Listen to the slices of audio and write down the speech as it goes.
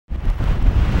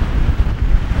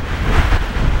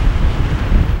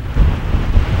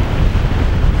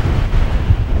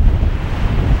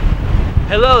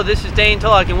Hello, this is Dane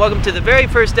Tullock and welcome to the very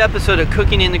first episode of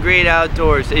Cooking in the Great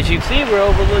Outdoors. As you can see, we're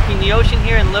overlooking the ocean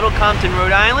here in Little Compton,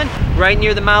 Rhode Island, right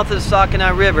near the mouth of the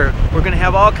Sauconot River. We're going to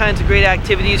have all kinds of great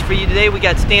activities for you today. We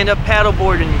got stand-up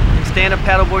paddleboard and stand-up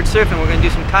paddleboard surfing. We're going to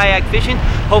do some kayak fishing.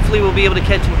 Hopefully we'll be able to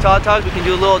catch some tautags. We can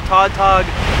do a little tautog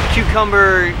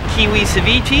cucumber kiwi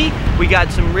ceviche. We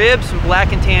got some ribs, some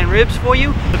black and tan ribs for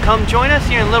you. So come join us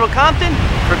here in Little Compton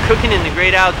for Cooking in the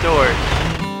Great Outdoors.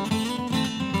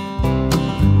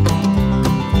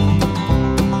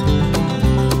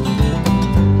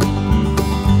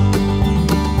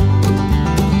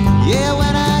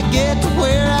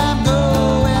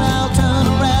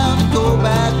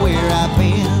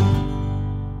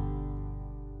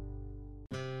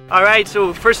 Alright,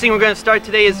 so first thing we're going to start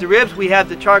today is the ribs. We have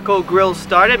the charcoal grill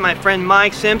started. My friend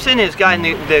Mike Simpson has gotten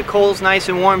the coals nice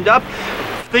and warmed up.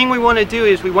 The thing we want to do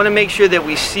is we want to make sure that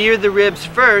we sear the ribs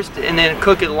first and then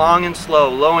cook it long and slow,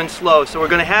 low and slow. So we're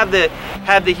going to have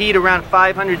the heat around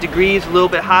 500 degrees, a little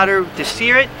bit hotter to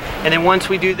sear it. And then once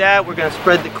we do that, we're going to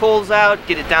spread the coals out,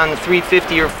 get it down to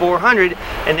 350 or 400,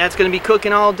 and that's going to be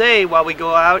cooking all day while we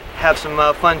go out, have some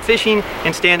fun fishing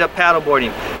and stand-up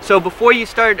paddleboarding. So before you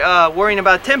start worrying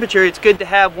about temperature, it's good to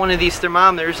have one of these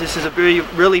thermometers. This is a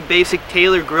really basic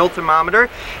Taylor grill thermometer.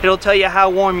 It'll tell you how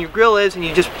warm your grill is, and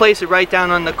you just place it right down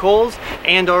on the coals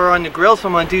and or on the grill. So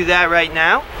I'm going to do that right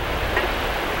now.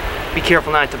 Be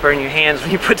careful not to burn your hands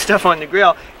when you put stuff on the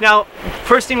grill. Now,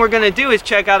 first thing we're going to do is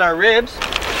check out our ribs.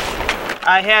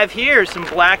 I have here some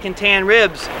black and tan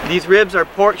ribs. These ribs are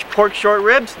pork short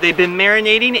ribs. They've been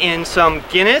marinating in some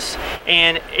Guinness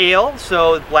and ale,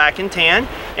 so black and tan,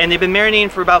 and they've been marinating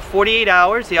for about 48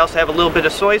 hours. They also have a little bit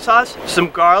of soy sauce,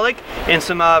 some garlic, and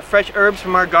some fresh herbs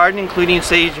from our garden, including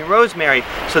sage and rosemary.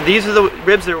 So these are the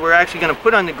ribs that we're actually going to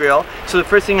put on the grill. So the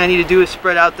first thing I need to do is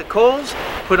spread out the coals,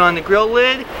 put on the grill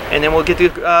lid, and then we'll get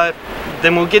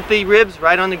the ribs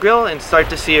right on the grill and start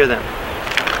to sear them.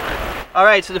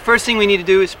 Alright, so the first thing we need to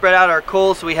do is spread out our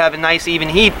coals so we have a nice even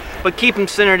heat, but keep them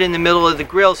centered in the middle of the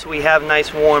grill so we have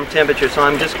nice warm temperature. So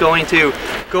I'm just going to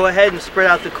go ahead and spread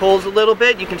out the coals a little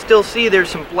bit. You can still see there's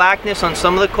some blackness on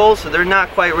some of the coals, so they're not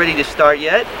quite ready to start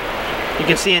yet. You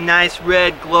can see a nice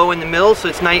red glow in the middle, so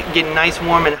it's getting nice,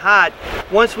 warm, and hot.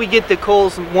 Once we get the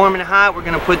coals warm and hot, we're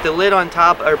going to put the lid on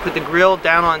top, or put the grill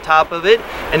down on top of it,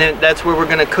 and then that's where we're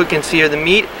going to cook and sear the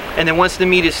meat. And then once the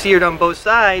meat is seared on both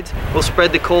sides, we'll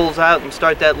spread the coals out and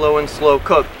start that low and slow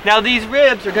cook. Now these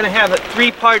ribs are going to have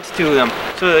 3 parts to them.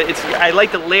 So I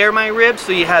like to layer my ribs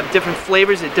so you have different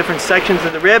flavors at different sections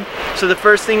of the rib. So the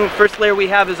first layer we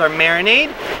have is our marinade,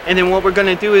 and then what we're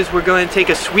going to do is we're going to take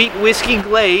a sweet whiskey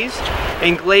glaze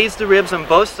and glaze the ribs on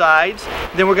both sides.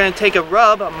 Then we're going to take a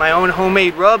rub, my own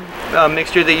homemade rub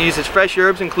mixture that uses fresh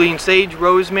herbs including sage,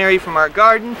 rosemary from our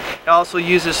garden. It also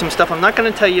uses some stuff I'm not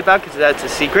going to tell you about because that's a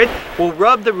secret. We'll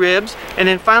rub the ribs, and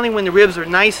then finally when the ribs are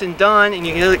nice and done and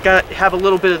you have a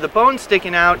little bit of the bone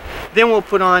sticking out, then we'll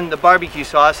put on the barbecue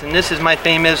sauce, and this is my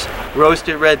famous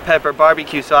roasted red pepper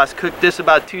barbecue sauce. Cooked this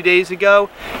about 2 days ago.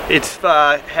 It's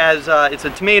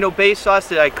a tomato-based sauce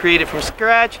that I created from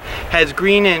scratch. Has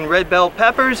green and red bell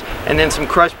peppers, and then some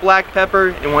crushed black pepper,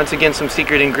 and once again some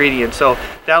secret ingredients. So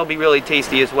that'll be really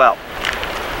tasty as well.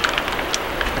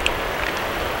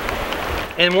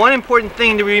 And one important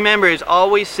thing to remember is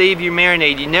always save your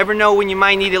marinade. You never know when you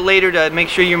might need it later to make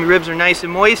sure your ribs are nice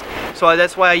and moist. So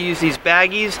that's why I use these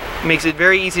baggies. It makes it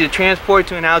very easy to transport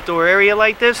to an outdoor area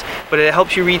like this, but it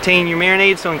helps you retain your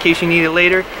marinade, so in case you need it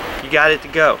later, you got it to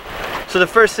go. So the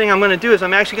first thing I'm going to do is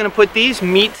I'm actually going to put these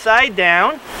meat side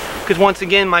down, because once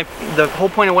again the whole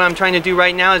point of what I'm trying to do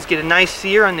right now is get a nice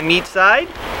sear on the meat side.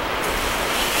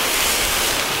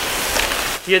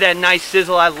 Hear that nice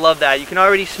sizzle? I love that. You can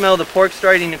already smell the pork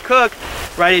starting to cook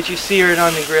right as you sear it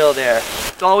on the grill there.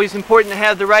 It's always important to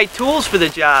have the right tools for the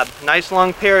job. Nice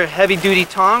long pair of heavy-duty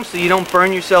tongs so you don't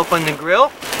burn yourself on the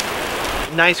grill.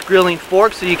 Nice grilling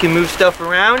fork so you can move stuff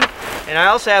around. And I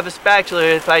also have a spatula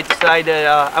if I decide that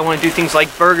I want to do things like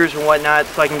burgers or whatnot,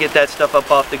 so I can get that stuff up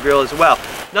off the grill as well.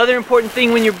 Another important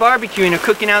thing when you're barbecuing or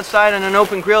cooking outside on an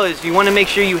open grill is you want to make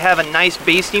sure you have a nice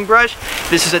basting brush.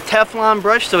 This is a Teflon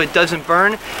brush so it doesn't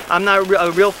burn. I'm not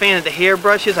a real fan of the hair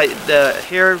brushes, the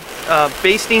hair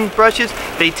basting brushes.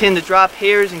 They tend to drop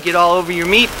hairs and get all over your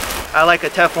meat. I like a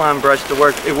Teflon brush to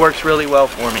work. It works really well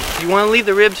for me. You want to leave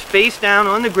the ribs face down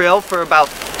on the grill for about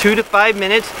 2 to 5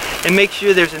 minutes and make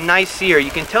sure there's a nice sear.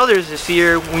 You can tell there's a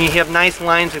sear when you have nice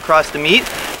lines across the meat.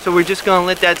 So we're just going to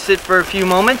let that sit for a few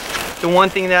moments. The one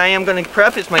thing that I am going to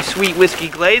prep is my sweet whiskey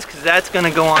glaze, because that's going to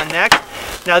go on next.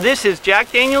 Now this is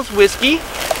Jack Daniel's whiskey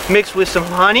mixed with some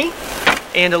honey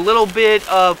and a little bit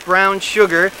of brown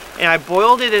sugar, and I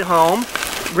boiled it at home.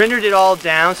 rendered it all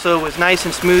down so it was nice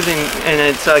and smooth in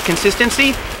its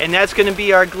consistency, and that's going to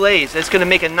be our glaze. That's going to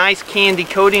make a nice candy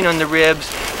coating on the ribs.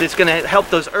 That's going to help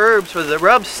those herbs or the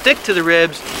rubs stick to the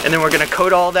ribs, and then we're going to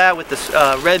coat all that with this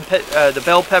the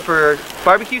bell pepper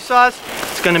barbecue sauce.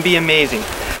 It's going to be amazing.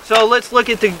 So let's look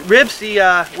at the ribs, see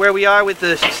where we are with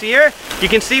the sear. You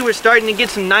can see we're starting to get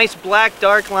some nice black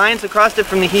dark lines across it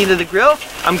from the heat of the grill.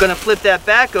 I'm going to flip that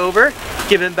back over,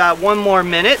 give it about 1 more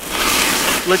minute.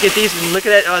 Look at these and look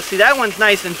at that. See, that one's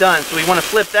nice and done. So we want to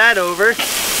flip that over,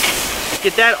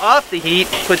 get that off the heat,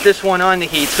 put this one on the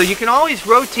heat. So you can always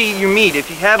rotate your meat. If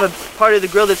you have a part of the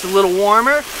grill that's a little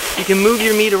warmer, you can move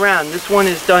your meat around. This one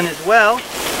is done as well.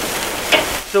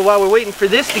 So while we're waiting for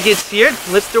this to get seared,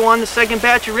 let's throw on the second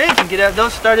batch of ribs and get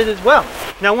those started as well.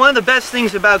 Now, one of the best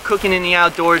things about cooking in the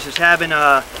outdoors is having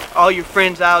all your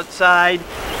friends outside,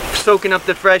 soaking up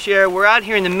the fresh air. We're out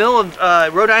here in the middle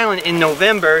of Rhode Island in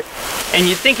November, and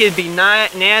you'd think it'd be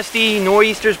nasty,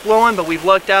 nor'easters blowing, but we've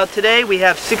lucked out today. We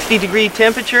have 60-degree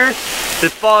temperature. The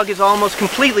fog is almost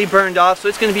completely burned off, so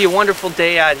it's going to be a wonderful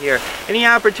day out here. Any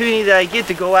opportunity that I get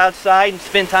to go outside and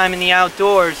spend time in the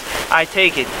outdoors, I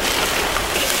take it.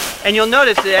 And you'll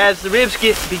notice that as the ribs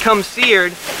become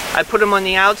seared, I put them on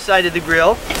the outside of the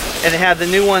grill, and I have the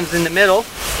new ones in the middle.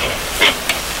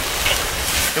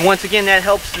 And once again, that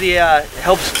helps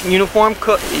helps uniform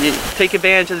cook. You take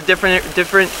advantage of the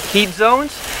different heat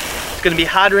zones. It's going to be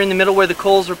hotter in the middle where the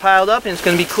coals are piled up, and it's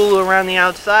going to be cooler around the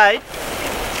outside.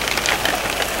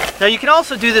 Now you can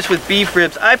also do this with beef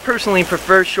ribs. I personally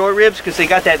prefer short ribs because they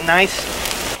got that nice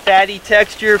fatty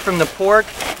texture from the pork.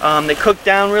 They cook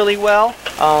down really well.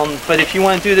 But if you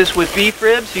want to do this with beef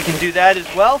ribs, you can do that as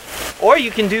well. Or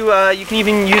you can do you can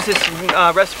even use this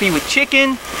recipe with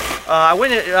chicken. I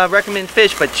wouldn't recommend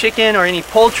fish, but chicken or any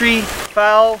poultry,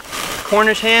 fowl,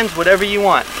 Cornish hens, whatever you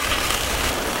want.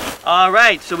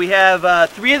 Alright, so we have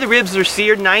 3 of the ribs are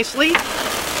seared nicely.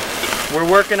 We're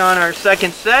working on our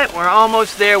second set. We're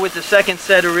almost there with the second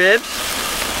set of ribs.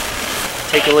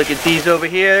 Take a look at these over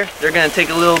here. They're going to take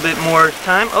a little bit more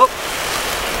time. Oh,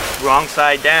 wrong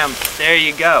side down. There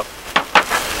you go.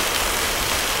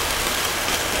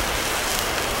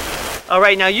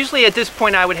 Alright, now usually at this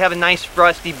point I would have a nice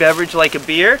frosty beverage like a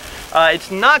beer. It's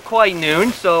not quite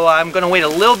noon, so I'm going to wait a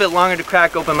little bit longer to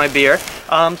crack open my beer.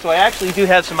 So I actually do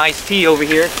have some iced tea over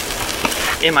here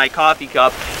in my coffee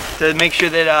cup to make sure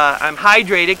that I'm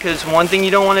hydrated, because one thing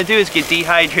you don't want to do is get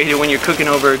dehydrated when you're cooking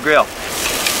over a grill.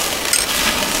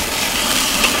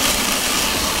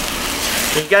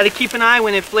 You got to keep an eye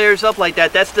when it flares up like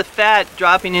that. That's the fat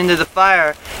dropping into the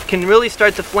fire. Can really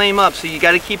start to flame up, so you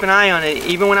got to keep an eye on it.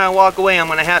 Even when I walk away, I'm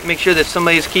going to have to make sure that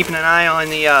somebody's keeping an eye on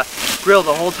the grill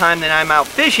the whole time that I'm out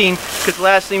fishing, because the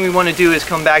last thing we want to do is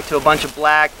come back to a bunch of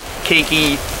black,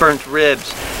 cakey, burnt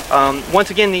ribs. Once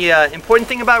again, the important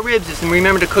thing about ribs is to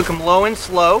remember to cook them low and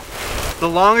slow. The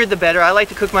longer the better. I like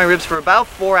to cook my ribs for about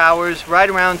 4 hours, right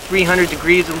around 300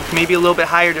 degrees, maybe a little bit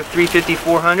higher to 350,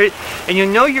 400. And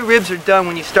you'll know your ribs are done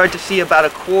when you start to see about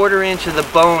 1/4 inch of the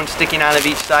bone sticking out of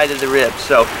each side of the rib.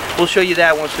 So we'll show you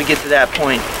that once we get to that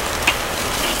point.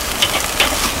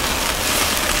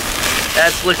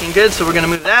 That's looking good, so we're going to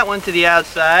move that one to the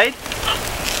outside.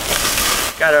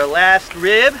 Got our last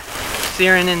rib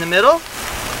searing in the middle.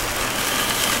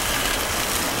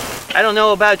 I don't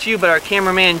know about you, but our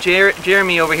cameraman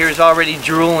Jeremy over here is already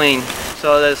drooling,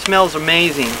 so the smell's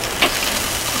amazing.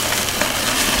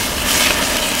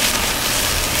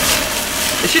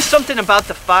 It's just something about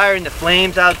the fire and the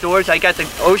flames outdoors. I got the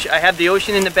ocean. I have the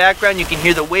ocean in the background. You can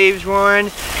hear the waves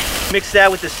roaring. Mix that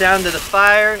with the sound of the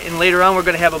fire, and later on we're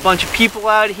going to have a bunch of people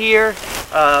out here.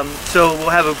 So we'll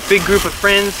have a big group of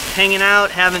friends hanging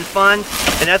out, having fun,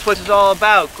 and that's what it's all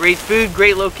about. Great food,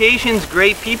 great locations,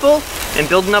 great people, and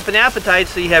building up an appetite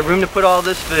so you have room to put all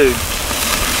this food.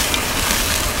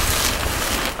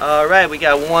 Alright, we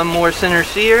got one more center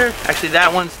sear. Actually,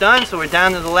 that one's done, so we're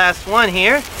down to the last one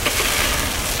here.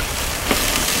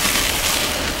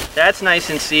 That's nice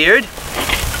and seared.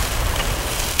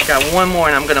 Got one more,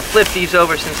 and I'm going to flip these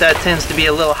over since that tends to be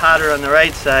a little hotter on the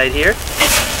right side here.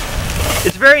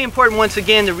 It's very important, once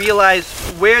again, to realize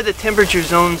where the temperature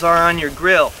zones are on your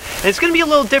grill. And it's going to be a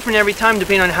little different every time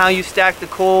depending on how you stack the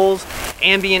coals,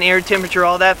 ambient air temperature,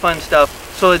 all that fun stuff.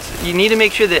 So you need to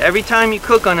make sure that every time you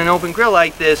cook on an open grill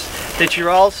like this, that you're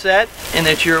all set and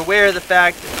that you're aware of the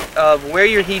fact of where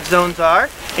your heat zones are,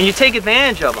 and you take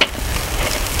advantage of them.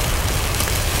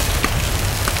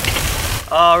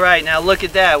 Alright, now look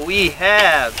at that. We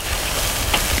have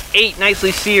 8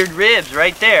 nicely seared ribs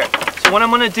right there. So what I'm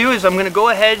going to do is I'm going to go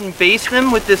ahead and baste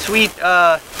them with the sweet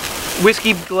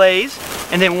whiskey glaze.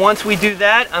 And then once we do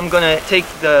that, I'm gonna take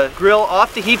the grill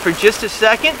off the heat for just a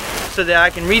second so that I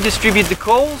can redistribute the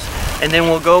coals, and then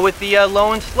we'll go with the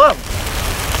low and slow.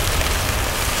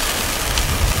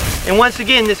 And once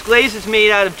again, this glaze is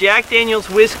made out of Jack Daniel's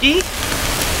whiskey,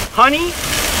 honey,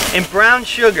 and brown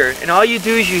sugar. And all you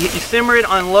do is you simmer it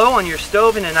on low on your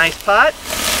stove in a nice pot.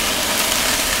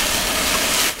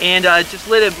 And just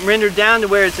let it render down to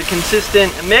where it's a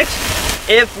consistent mix.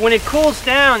 When it cools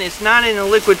down, it's not in a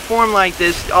liquid form like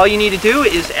this, all you need to do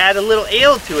is add a little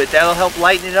ale to it. That'll help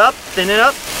lighten it up, thin it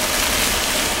up,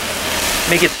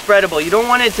 make it spreadable. You don't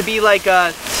want it to be like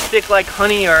thick like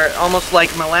honey or almost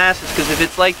like molasses, because if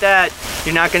it's like that,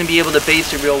 you're not going to be able to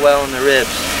baste it real well in the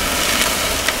ribs.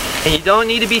 And you don't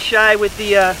need to be shy with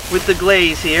the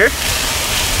glaze here.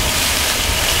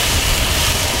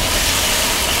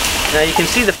 Now you can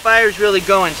see the fire's really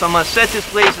going, so I'm going to set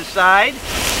this glaze aside.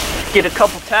 Get a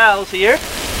couple towels here.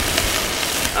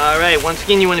 Alright, once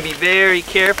again you want to be very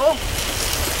careful.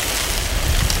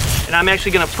 And I'm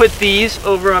actually going to put these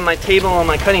over on my table on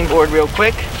my cutting board real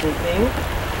quick.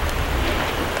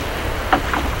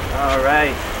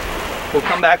 Alright, we'll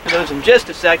come back for those in just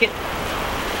a second.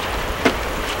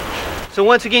 So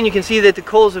once again you can see that the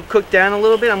coals have cooked down a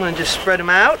little bit. I'm going to just spread them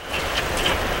out.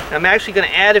 I'm actually going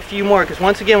to add a few more because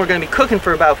once again we're going to be cooking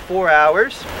for about 4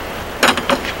 hours.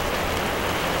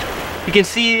 You can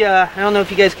see, I don't know if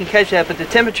you guys can catch that, but the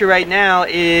temperature right now,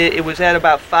 it was at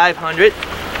about 500.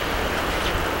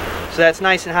 So that's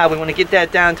nice and hot. We want to get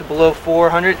that down to below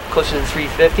 400, closer to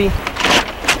 350.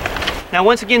 Now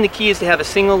once again, the key is to have a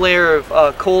single layer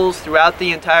of coals throughout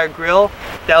the entire grill.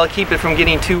 That'll keep it from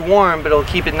getting too warm, but it'll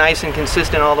keep it nice and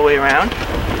consistent all the way around.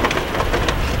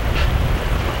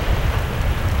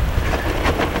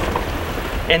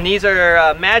 And these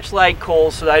are match-like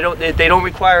coals, so they don't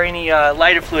require any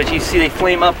lighter fluids. You see they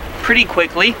flame up pretty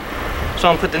quickly. So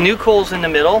I'm gonna put the new coals in the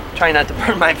middle. Try not to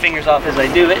burn my fingers off as I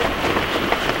do it.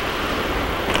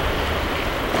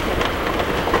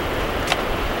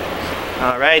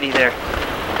 Alrighty there.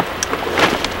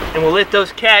 And we'll let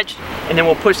those catch, and then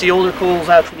we'll push the older coals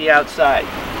out to the outside.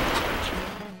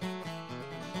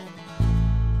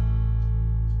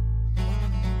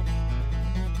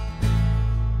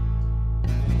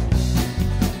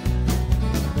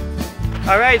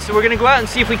 Alright, so we're going to go out and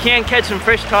see if we can catch some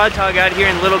fresh tautog out here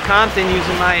in Little Compton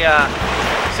using my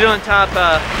sit-on-top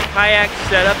kayak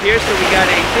setup here. So we got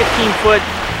a 15-foot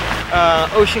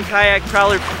ocean kayak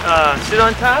prowler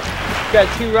sit-on-top. Got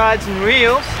 2 rods and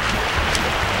reels.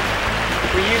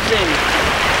 We're using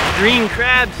green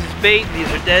crabs as bait. These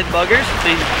are dead buggers.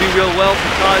 They do real well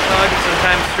for tautog and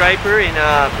sometimes striper and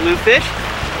bluefish.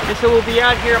 And so we'll be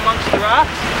out here amongst the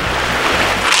rocks.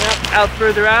 Out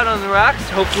further out on the rocks,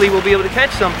 hopefully we'll be able to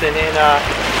catch something. And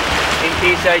in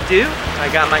case I do, I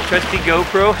got my trusty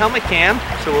GoPro helmet cam,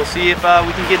 so we'll see if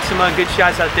we can get some good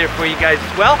shots out there for you guys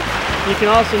as well. You can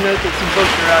also note that some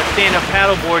folks are stand-up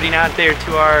paddleboarding out there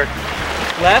to our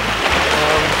left.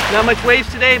 Not much waves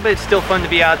today, but it's still fun to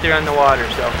be out there on the water.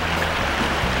 So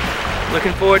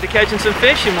looking forward to catching some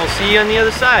fish, and we'll see you on the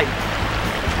other side.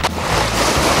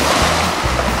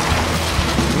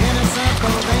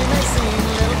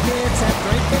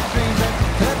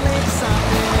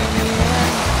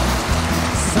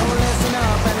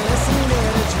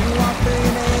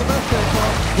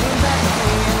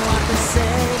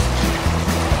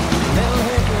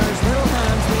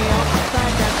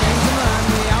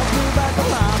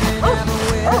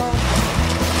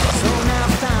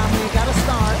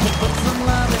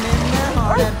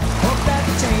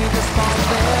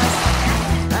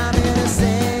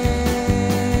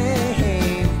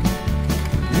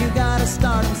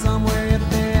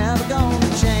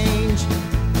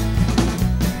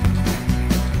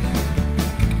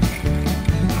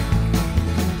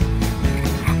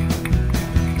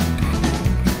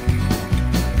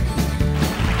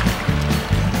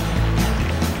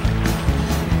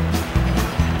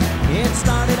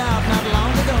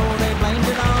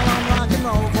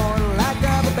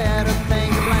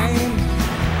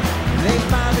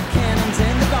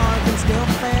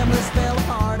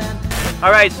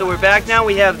 Alright, so we're back now.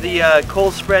 We have the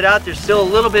coals spread out. There's still a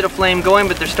little bit of flame going,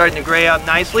 but they're starting to gray out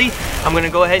nicely. I'm going to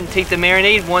go ahead and take the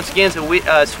marinade. Once again, it's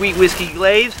a sweet whiskey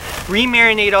glaze.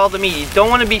 Re-marinate all the meat. You don't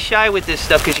want to be shy with this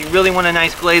stuff because you really want a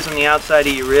nice glaze on the outside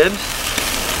of your ribs.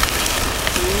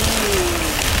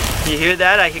 You hear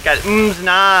that? I got ums and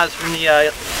ahs from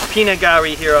the peanut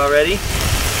gallery here already.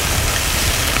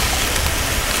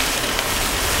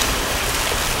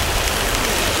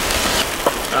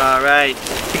 Alright,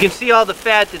 you can see all the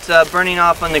fat that's burning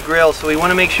off on the grill, so we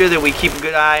want to make sure that we keep a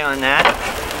good eye on that.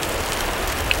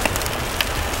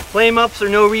 Flame ups are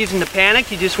no reason to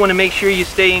panic. You just want to make sure you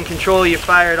stay in control of your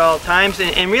fire at all times,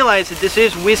 and realize that this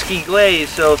is whiskey glaze,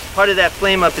 so part of that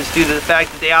flame up is due to the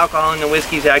fact that the alcohol in the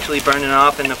whiskey is actually burning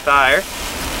off in the fire.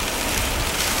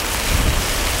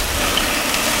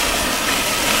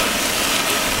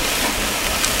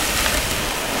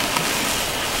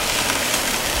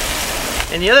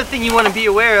 And the other thing you want to be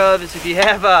aware of is if you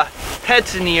have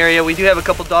pets in the area, we do have a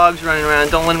couple dogs running around,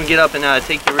 don't let them get up and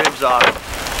take the ribs off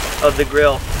of the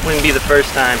grill. Wouldn't be the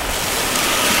first time.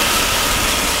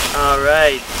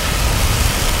 Alright.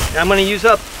 I'm going to use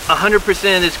up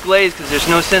 100% of this glaze because there's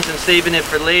no sense in saving it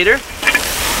for later.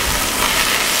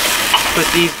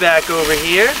 Put these back over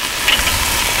here.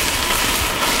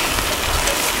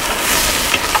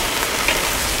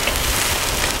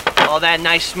 All that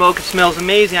nice smoke, it smells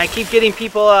amazing. I keep getting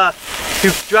people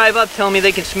who drive up telling me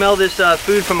they can smell this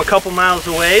food from a couple miles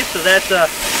away, so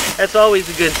that's always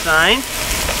a good sign.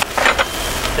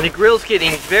 And the grill's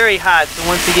getting very hot, so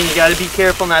once again you got to be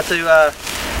careful not to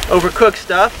overcook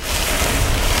stuff.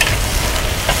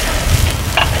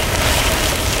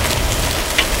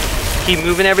 Keep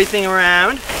moving everything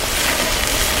around.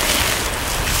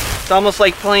 It's almost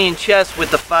like playing chess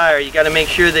with the fire. You got to make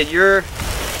sure that you're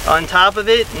on top of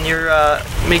it and you're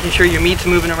making sure your meat's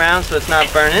moving around so it's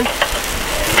not burning.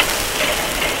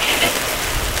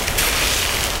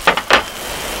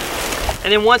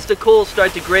 And then once the coals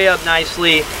start to gray up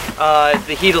nicely,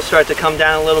 the heat will start to come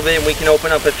down a little bit and we can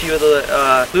open up a few of the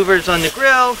louvers on the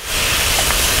grill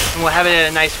and we'll have it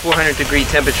at a nice 400-degree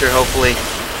temperature hopefully.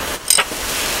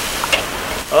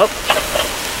 Oh.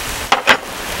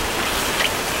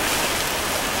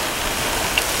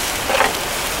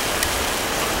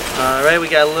 Alright, we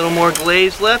got a little more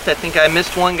glaze left. I think I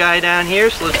missed one guy down here,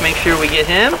 so let's make sure we get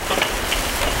him.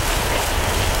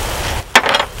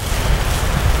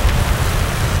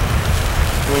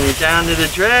 When you're down to the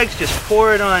dregs, just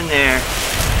pour it on there.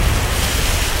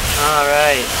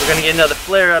 Alright, we're going to get another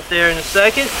flare up there in a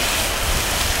second.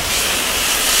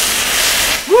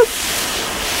 Whoop!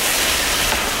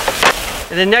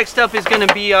 And then next up is going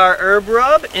to be our herb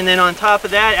rub, and then on top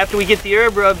of that, after we get the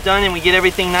herb rub done and we get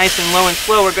everything nice and low and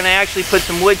slow, we're going to actually put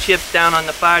some wood chips down on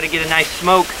the fire to get a nice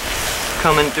smoke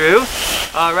coming through.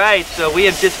 Alright, so we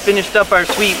have just finished up our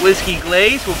sweet whiskey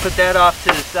glaze. We'll put that off to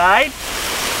the side.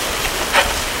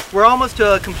 We're almost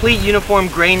to a complete uniform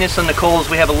grayness on the coals.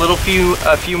 We have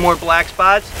a few more black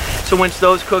spots, so once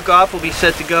those cook off we'll be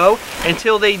set to go.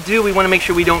 Until they do, we want to make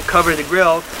sure we don't cover the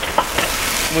grill.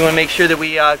 We want to make sure that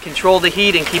we control the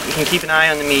heat and can keep an eye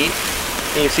on the meat.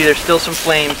 And you see there's still some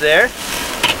flames there.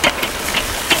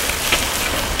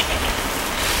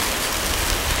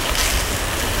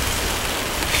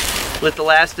 Let the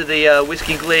last of the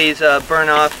whiskey glaze burn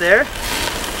off there.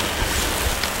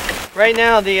 Right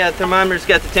now the thermometer's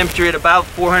got the temperature at about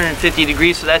 450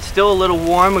 degrees, so that's still a little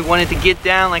warm. We want it to get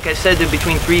down, like I said, to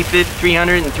between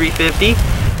 300 and 350.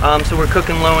 So we're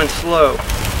cooking low and slow.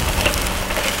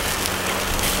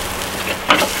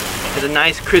 There's a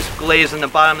nice crisp glaze on the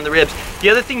bottom of the ribs. The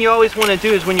other thing you always want to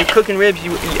do is when you're cooking ribs,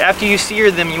 after you sear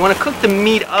them, you want to cook the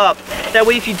meat up. That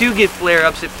way if you do get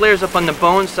flare-ups, it flares up on the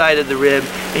bone side of the rib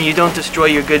and you don't destroy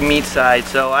your good meat side.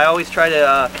 So I always try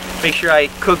to make sure I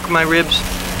cook my ribs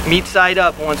meat side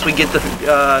up once we get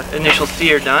the initial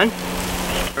sear done.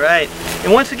 Alright,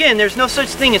 and once again, there's no such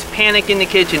thing as panic in the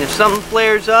kitchen. If something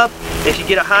flares up, if you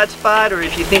get a hot spot, or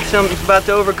if you think something's about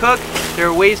to overcook, there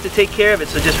are ways to take care of it.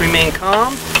 So just remain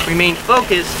calm, remain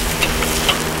focused,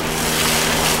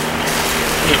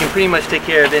 and you can pretty much take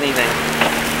care of anything.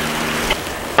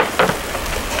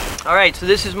 Alright, so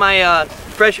this is my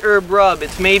fresh herb rub.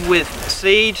 It's made with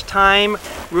sage, thyme,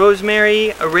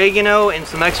 rosemary, oregano, and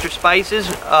some extra spices.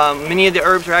 Many of the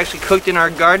herbs are actually cooked in our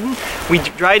garden. We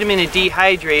dried them in a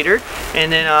dehydrator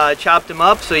and then chopped them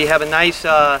up so you have a nice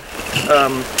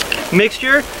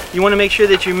mixture. You want to make sure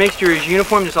that your mixture is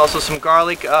uniform. There's also some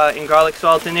garlic and garlic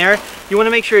salt in there. You want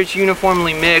to make sure it's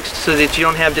uniformly mixed so that you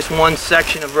don't have just one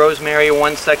section of rosemary or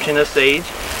one section of sage.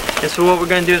 And so what we're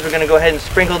going to do is we're going to go ahead and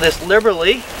sprinkle this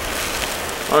liberally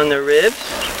on the ribs.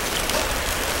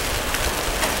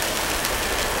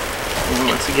 And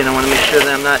once again, I want to make sure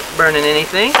that I'm not burning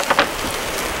anything.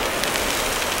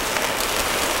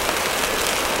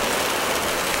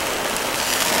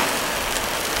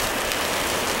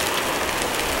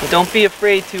 And don't be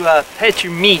afraid to pet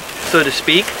your meat, so to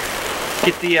speak.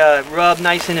 Get the rub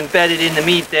nice and embedded in the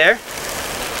meat there.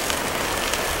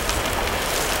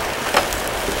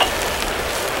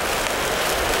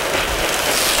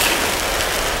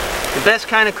 The best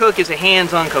kind of cook is a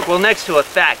hands-on cook. Well, next to a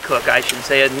fat cook, I should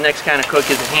say. The next kind of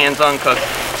cook is a hands-on cook.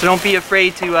 So don't be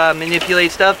afraid to manipulate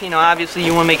stuff. You know, obviously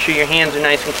you want to make sure your hands are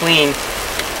nice and clean.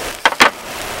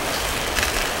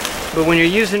 But when you're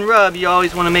using rub, you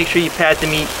always want to make sure you pat the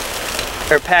meat,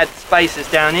 or pat spices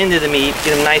down into the meat,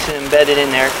 get them nice and embedded in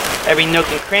there. Every nook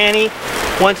and cranny.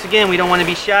 Once again, we don't want to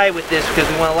be shy with this because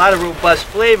we want a lot of robust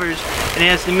flavors. And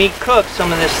as the meat cooks,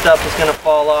 some of this stuff is going to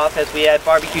fall off as we add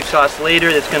barbecue sauce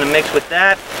later. That's going to mix with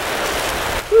that.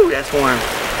 Whew, that's warm.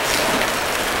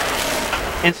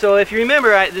 And so if you remember,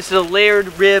 this is a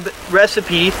layered rib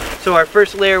recipe. So our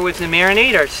first layer was the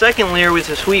marinade, our second layer was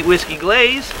the sweet whiskey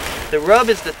glaze, the rub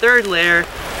is the third layer,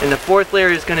 and the fourth layer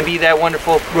is going to be that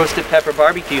wonderful roasted pepper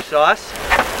barbecue sauce.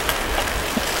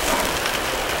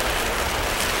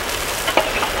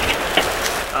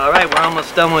 Alright, we're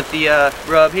almost done with the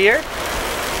rub here.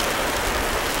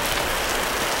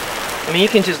 I mean, you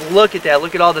can just look at that.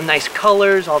 Look at all the nice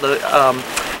colors, all the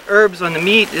herbs on the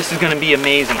meat. This is going to be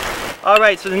amazing.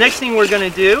 Alright, so the next thing we're going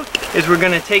to do is we're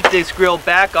going to take this grill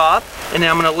back off, and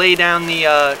then I'm going to lay down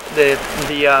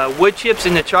the wood chips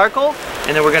in the charcoal,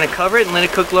 and then we're going to cover it and let it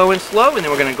cook low and slow, and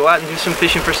then we're going to go out and do some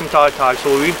fishing for some tautog.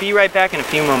 So we'll be right back in a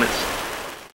few moments.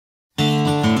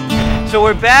 So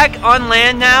we're back on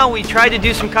land now. We tried to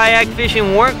do some kayak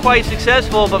fishing, weren't quite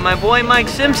successful, but my boy Mike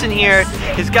Simpson here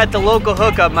has got the local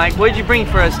hookup. Mike, what did you bring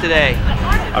for us today?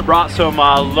 I brought some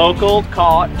local,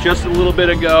 caught just a little bit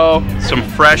ago, some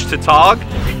fresh tautog.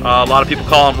 A lot of people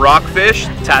call them rockfish.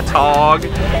 Tautog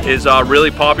is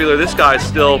really popular. This guy's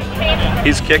still,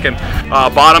 he's kicking.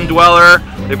 Bottom dweller.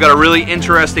 They've got a really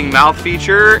interesting mouth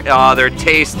feature. Their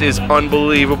taste is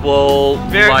unbelievable.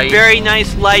 Very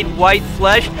nice light white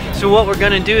flesh. So what we're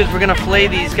gonna do is we're gonna fillet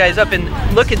these guys up, and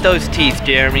look at those teeth,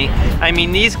 Jeremy. I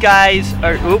mean, these guys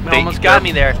are, oop, almost got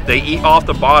me there. They eat off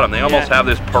the bottom. They almost have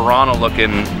this piranha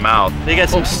looking mouth. They got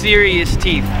some serious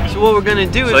teeth. So what we're gonna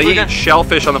do is they eat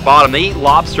shellfish on the bottom. They eat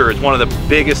lobster. It's one of the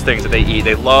biggest things that they eat.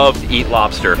 They love to eat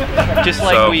lobster. Just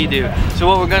like we do. So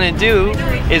what we're gonna do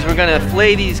is we're gonna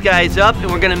fillet these guys up, and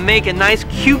we're gonna make a nice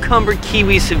cucumber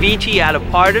kiwi ceviche out of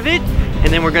part of it, and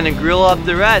then we're gonna grill up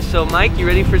the rest. So Mike, you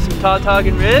ready for some tautog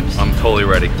and ribs? I'm totally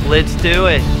ready. Let's do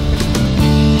it.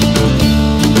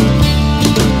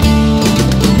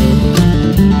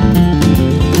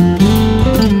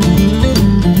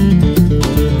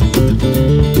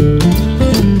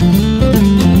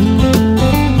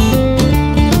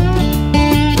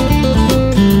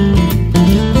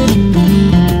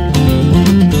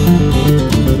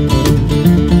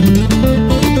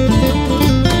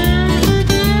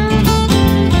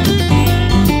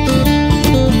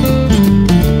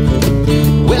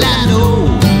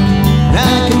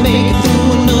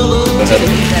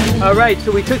 Alright,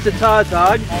 so we took the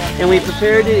tautog and we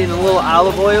prepared it in a little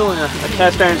olive oil and a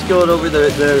cast iron skillet over the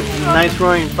nice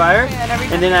roaring fire.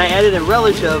 And then I added a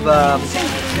relish of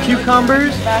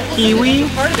cucumbers, kiwi,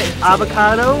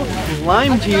 avocado,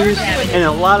 lime juice, and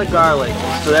a lot of garlic.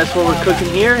 So that's what we're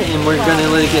cooking here, and we're going to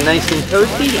let it get nice and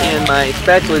toasty. And my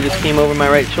spatula just came over my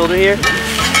right shoulder here.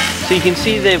 So you can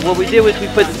see that what we did was we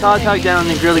put the tautog down on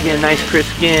the grill to get a nice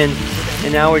crisp skin,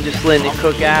 and now we're just letting it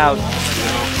cook out.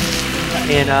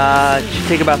 And it should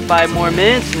take about 5 more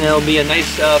minutes, and it'll be a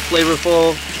nice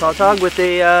flavorful tautog with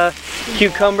a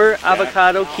cucumber,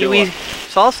 avocado, kiwi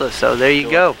salsa. So there you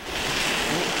go.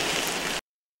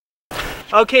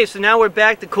 Okay, so now we're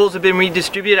back. The coals have been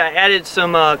redistributed. I added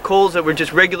some coals that were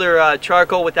just regular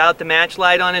charcoal without the match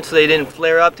light on it, so they didn't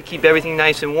flare up, to keep everything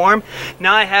nice and warm.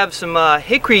 Now I have some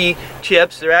hickory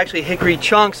chips. They're actually hickory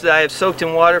chunks that I have soaked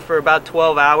in water for about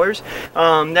 12 hours.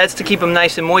 That's to keep them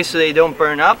nice and moist so they don't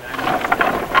burn up.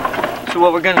 So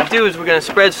what we're going to do is we're going to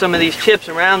spread some of these chips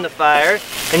around the fire,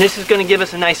 and this is going to give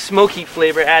us a nice smoky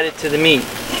flavor added to the meat.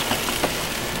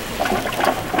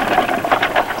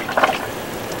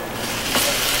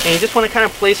 And you just want to kind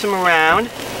of place them around.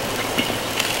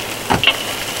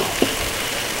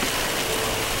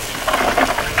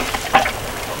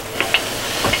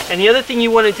 And the other thing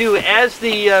you want to do as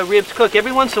the ribs cook,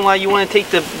 every once in a while you want to take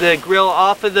the grill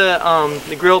off of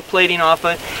the grill plating off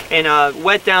of, and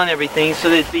wet down everything so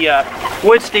that the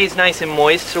wood stays nice and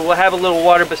moist. So we'll have a little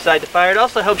water beside the fire. It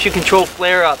also helps you control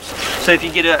flare-ups. So if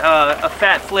you get a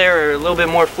fat flare or a little bit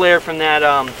more flare from that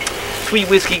sweet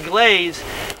whiskey glaze,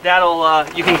 that'll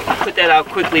you can put that out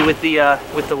quickly with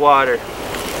the water.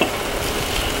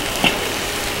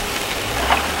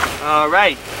 All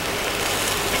right.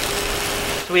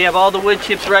 So we have all the wood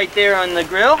chips right there on the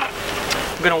grill.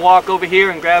 I'm gonna walk over here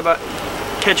and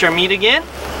catch our meat again.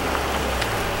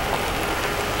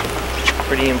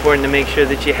 Pretty important to make sure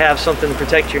that you have something to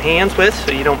protect your hands with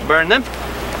so you don't burn them.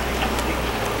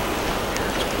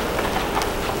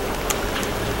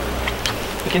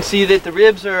 You can see that the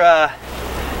ribs are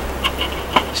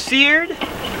seared.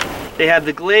 They have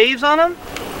the glaze on them.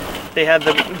 They have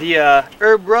the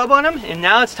herb rub on them. And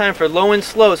now it's time for low and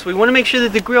slow. So we want to make sure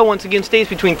that the grill once again stays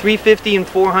between 350 and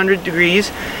 400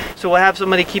 degrees. So we'll have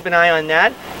somebody keep an eye on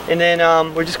that. And then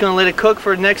we're just going to let it cook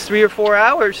for the next 3 or 4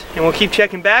 hours. And we'll keep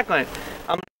checking back on it.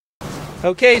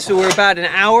 Okay, so we're about an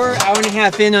hour and a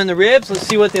half in on the ribs. Let's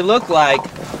see what they look like.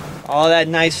 All that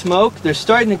nice smoke. They're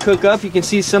starting to cook up. You can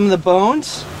see some of the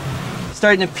bones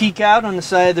starting to peek out on the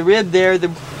side of the rib there. The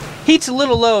heat's a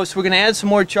little low, so we're going to add some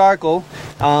more charcoal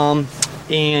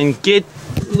and get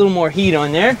a little more heat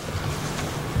on there.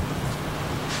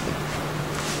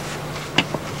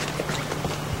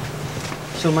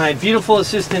 So my beautiful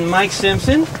assistant Mike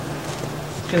Simpson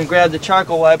is going to grab the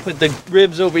charcoal while I put the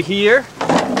ribs over here.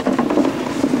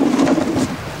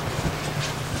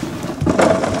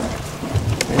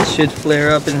 It should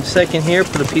flare up in a second here.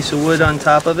 Put a piece of wood on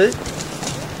top of it.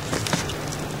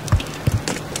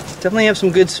 Definitely have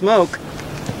some good smoke.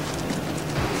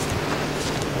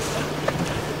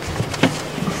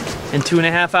 And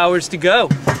 2.5 hours to go.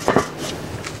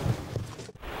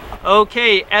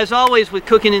 Okay, as always with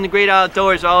cooking in the great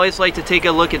outdoors, I always like to take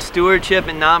a look at stewardship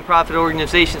and nonprofit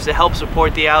organizations to help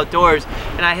support the outdoors.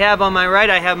 And I have on my right,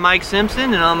 I have Mike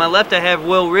Simpson, and on my left I have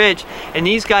Will Rich. And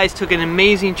these guys took an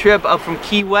amazing trip up from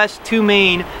Key West to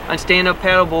Maine on stand-up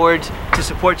paddle boards to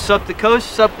support Sup the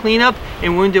Coast, Sup Cleanup,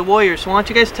 and Wounded Warriors. So why don't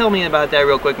you guys tell me about that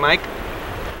real quick, Mike?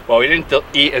 Well, we didn't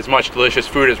eat as much delicious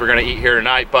food as we're going to eat here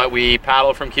tonight, but we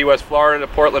paddled from Key West, Florida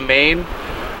to Portland, Maine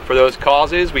for those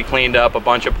causes. We cleaned up a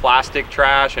bunch of plastic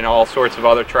trash and all sorts of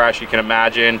other trash you can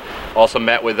imagine. Also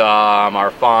met with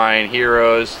our fine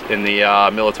heroes in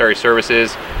the military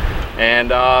services, and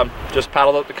just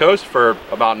paddled up the coast for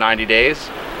about 90 days,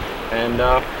 and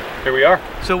here we are.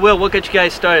 So Will, what got you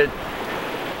guys started?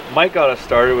 Mike got us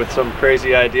started with some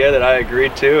crazy idea that I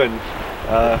agreed to, and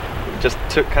just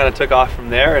kind of took off from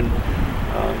there, and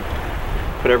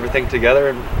put everything together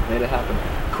and made it happen.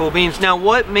 Cool beans. Now,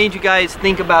 what made you guys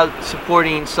think about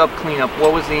supporting Sup Cleanup?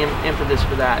 What was the impetus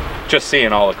for that? Just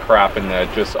seeing all the crap and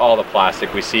just all the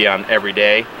plastic we see on every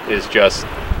day is just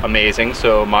amazing.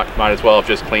 So might as well have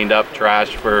just cleaned up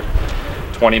trash for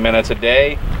 20 minutes a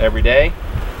day, every day.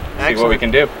 See what we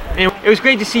can do. And it was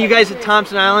great to see you guys at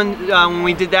Thompson Island when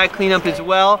we did that cleanup as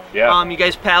well. Yeah. You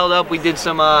guys paddled up. We did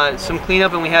some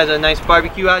cleanup, and we had a nice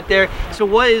barbecue out there. So,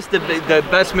 what is the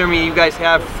best memory you guys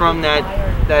have from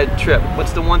that trip?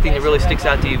 What's the one thing that really sticks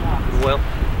out to you, Will?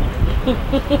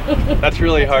 That's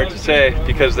really hard to say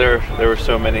because there were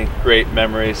so many great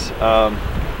memories.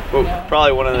 Well,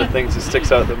 probably one of the things that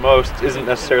sticks out the most isn't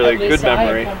necessarily a good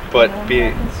memory, but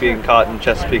being caught in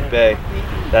Chesapeake Bay.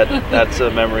 That's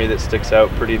a memory that sticks out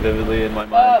pretty vividly in my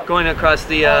mind. Going across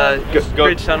the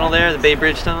bridge tunnel there, the Bay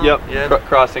Bridge tunnel? Yep, yeah.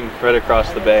 Crossing right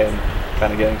across the bay and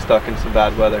kind of getting stuck in some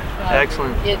bad weather.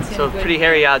 Excellent. So pretty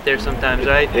hairy out there sometimes,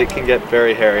 right? It can get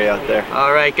very hairy out there.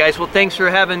 All right, guys. Well, thanks for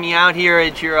having me out here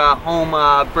at your home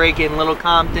break in Little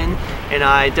Compton, and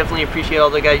I definitely appreciate all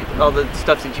the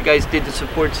stuff that you guys did to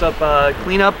support Sup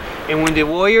Cleanup and Wounded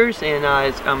Warriors, and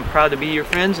I'm proud to be your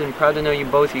friends and proud to know you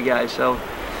both, you guys. So.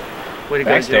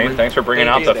 Thanks, Dane. Thanks for bringing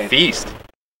out the feast.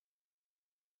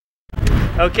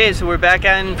 Okay, so we're back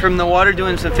in from the water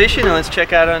doing some fishing, and let's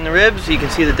check out on the ribs. You can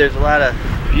see that there's a lot of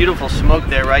beautiful smoke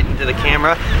there right into the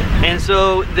camera. And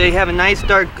so they have a nice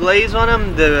dark glaze on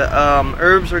them. The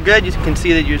herbs are good. You can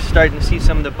see that you're starting to see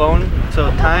some of the bone. So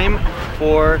time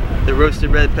for the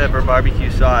roasted red pepper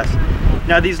barbecue sauce.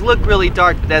 Now these look really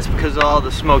dark, but that's because of all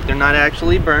the smoke. They're not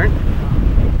actually burnt.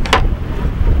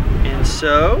 And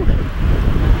so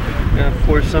I'm gonna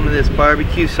pour some of this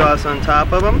barbecue sauce on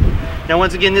top of them. Now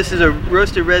once again, this is a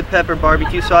roasted red pepper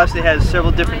barbecue sauce that has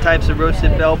several different types of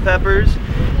roasted bell peppers,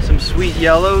 some sweet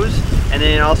yellows, and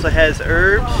then it also has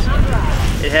herbs.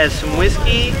 It has some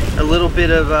whiskey, a little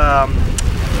bit of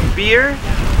beer,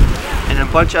 and a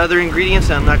bunch of other ingredients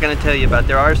that I'm not going to tell you about.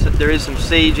 There is some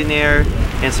sage in there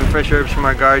and some fresh herbs from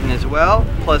our garden as well.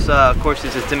 Plus, of course,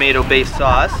 it's a tomato-based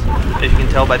sauce, as you can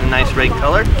tell by the nice red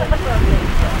color.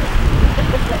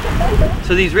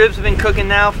 So these ribs have been cooking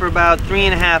now for about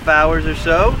 3.5 hours or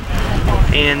so,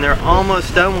 and they're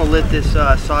almost done. We'll let this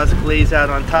sauce glaze out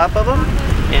on top of them,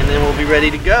 and then we'll be ready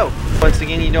to go. Once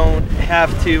again, you don't have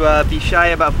to be shy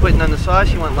about putting on the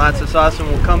sauce. You want lots of sauce, and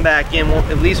we'll come back in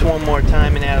at least one more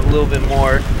time and add a little bit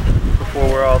more before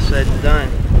we're all said and done.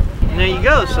 And there you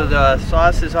go. So the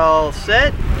sauce is all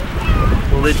set.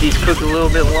 We'll let these cook a little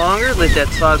bit longer, let that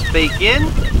sauce bake in,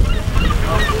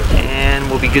 and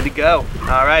we'll be good to go.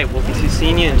 All right, we'll be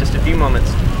seeing you in just a few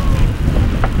moments.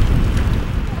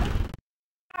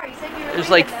 There's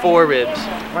like 4 ribs.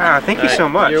 Wow, thank you so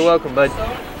much. You're welcome, bud.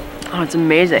 Oh, it's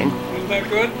amazing. Isn't that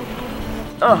good?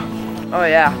 Oh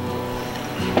yeah.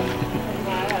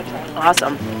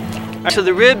 Awesome. So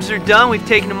the ribs are done. We've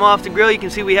taken them off the grill. You can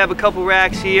see we have a couple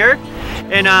racks here.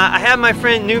 And I have my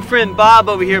new friend Bob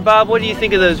over here. Bob, what do you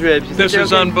think of those ribs? This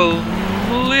is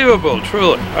unbelievable,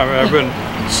 truly. I mean, I've been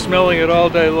smelling it all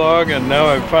day long, and now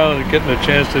I'm finally getting a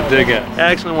chance to dig in.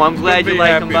 Excellent. Well, I'm glad you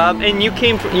like them, Bob. And you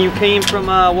came from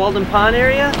Walden Pond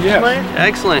area? Yes.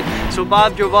 Excellent. So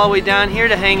Bob drove all the way down here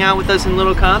to hang out with us in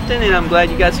Little Compton, and I'm glad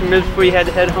you got some ribs before you had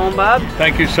to head home, Bob.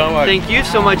 Thank you so much. Thank you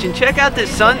so much. And check out this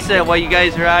sunset while you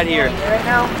guys are out here. Right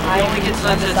now, You only get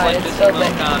sunsets like this in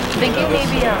Little Compton. thinking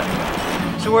maybe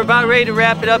So we're about ready to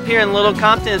wrap it up here in Little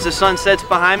Compton as the sun sets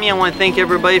behind me. I want to thank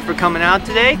everybody for coming out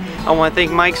today. I want to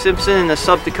thank Mike Simpson and the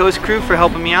Sup the Coast crew for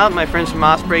helping me out, my friends from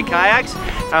Osprey Kayaks.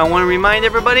 I want to remind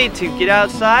everybody to get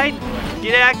outside,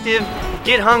 get active,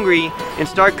 get hungry, and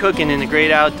start cooking in the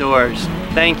great outdoors.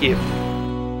 Thank you.